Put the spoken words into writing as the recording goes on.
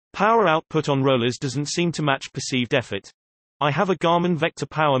power output on rollers doesn't seem to match perceived effort. I have a Garmin Vector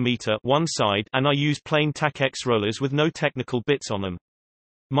Power Meter one side and I use plain TAC-X rollers with no technical bits on them.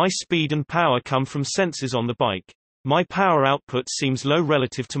 My speed and power come from sensors on the bike. My power output seems low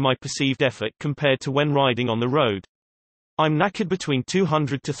relative to my perceived effort compared to when riding on the road. I'm knackered between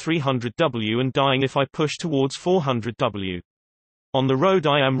 200 to 300 W and dying if I push towards 400 W. On the road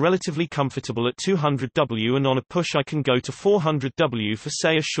I am relatively comfortable at 200 W and on a push I can go to 400 W for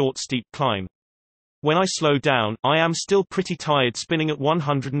say a short steep climb. When I slow down, I am still pretty tired spinning at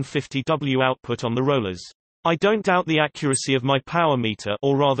 150 W output on the rollers. I don't doubt the accuracy of my power meter,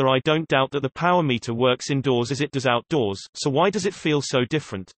 or rather I don't doubt that the power meter works indoors as it does outdoors, so why does it feel so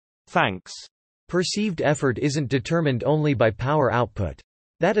different? Thanks. Perceived effort isn't determined only by power output.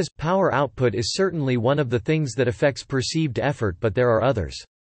 That is, power output is certainly one of the things that affects perceived effort, but there are others.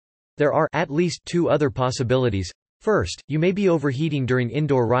 There are at least two other possibilities. First, you may be overheating during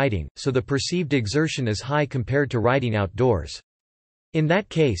indoor riding, so the perceived exertion is high compared to riding outdoors. In that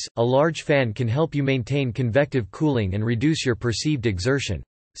case, a large fan can help you maintain convective cooling and reduce your perceived exertion.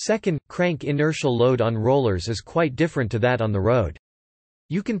 Second, crank inertial load on rollers is quite different to that on the road.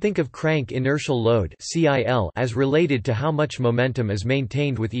 You can think of crank inertial load (CIL) as related to how much momentum is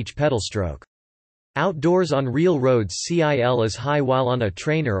maintained with each pedal stroke. Outdoors on real roads CIL is high, while on a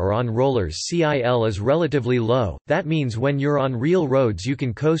trainer or on rollers CIL is relatively low. That means when you're on real roads you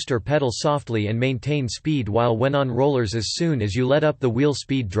can coast or pedal softly and maintain speed, while when on rollers as soon as you let up the wheel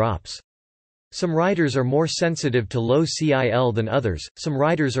speed drops. Some riders are more sensitive to low CIL than others. Some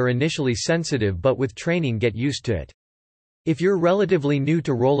riders are initially sensitive but with training get used to it. If you're relatively new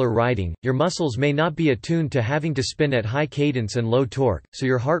to roller riding, your muscles may not be attuned to having to spin at high cadence and low torque, so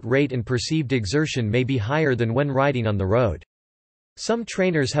your heart rate and perceived exertion may be higher than when riding on the road. Some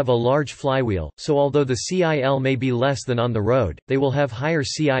trainers have a large flywheel, so although the CIL may be less than on the road, they will have higher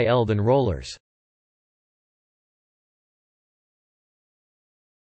CIL than rollers.